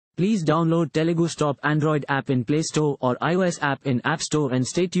Please download Telugu's top Android app in Play Store or iOS app in App Store and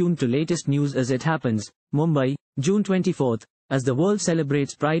stay tuned to latest news as it happens. Mumbai, June 24. As the world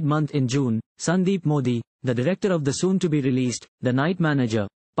celebrates Pride Month in June, Sandeep Modi, the director of the soon-to-be-released The Night Manager,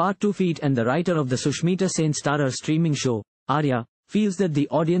 Part 2 feat and the writer of the Sushmita Sen-starrer streaming show, Arya, feels that the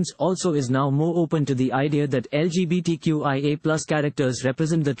audience also is now more open to the idea that LGBTQIA+ characters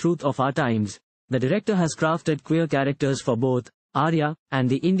represent the truth of our times. The director has crafted queer characters for both Arya and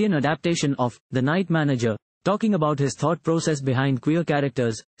the Indian adaptation of The Night Manager. Talking about his thought process behind queer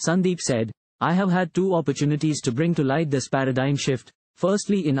characters, Sandeep said, "I have had two opportunities to bring to light this paradigm shift.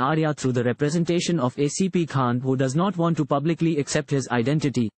 Firstly in Arya through the representation of ACP Khan who does not want to publicly accept his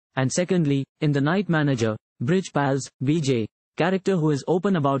identity, and secondly, in The Night Manager, Bridge Pal's BJ, character who is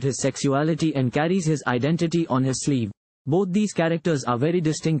open about his sexuality and carries his identity on his sleeve. Both these characters are very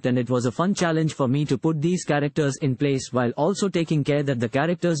distinct and it was a fun challenge for me to put these characters in place while also taking care that the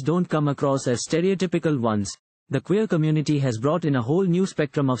characters don't come across as stereotypical ones. The queer community has brought in a whole new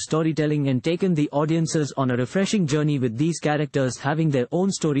spectrum of storytelling and taken the audiences on a refreshing journey with these characters having their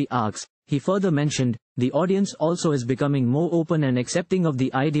own story arcs." He further mentioned, "The audience also is becoming more open and accepting of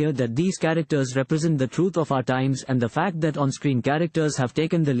the idea that these characters represent the truth of our times and the fact that on-screen characters have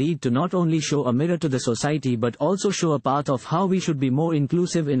taken the lead to not only show a mirror to the society but also show a path of how we should be more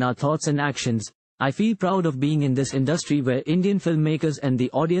inclusive in our thoughts and actions. I feel proud of being in this industry where Indian filmmakers and the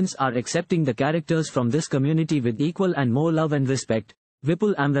audience are accepting the characters from this community with equal and more love and respect."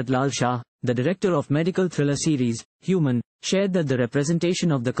 Vipul Amrutlal Shah, the director of medical thriller series, Human, shared that the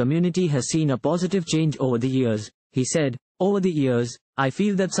representation of the community has seen a positive change over the years. He said, "Over the years, I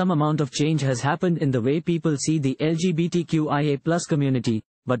feel that some amount of change has happened in the way people see the LGBTQIA+ community,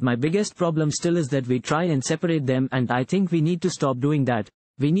 but my biggest problem still is that we try and separate them and I think we need to stop doing that.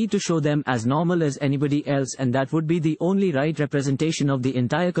 We need to show them as normal as anybody else and that would be the only right representation of the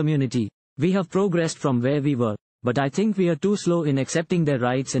entire community. We have progressed from where we were, but I think we are too slow in accepting their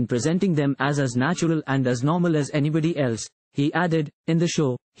rights and presenting them as natural and as normal as anybody else." He added, "In the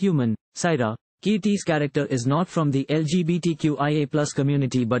show, Human, Saira, Kirti's character is not from the LGBTQIA+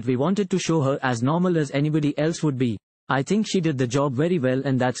 community but we wanted to show her as normal as anybody else would be. I think she did the job very well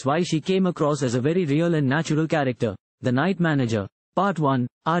and that's why she came across as a very real and natural character." The Night Manager, Part 1,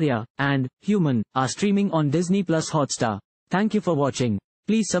 Arya, and Human are streaming on Disney+ Hotstar. Thank you for watching.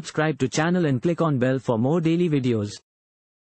 Please subscribe to channel and click on bell for more daily videos.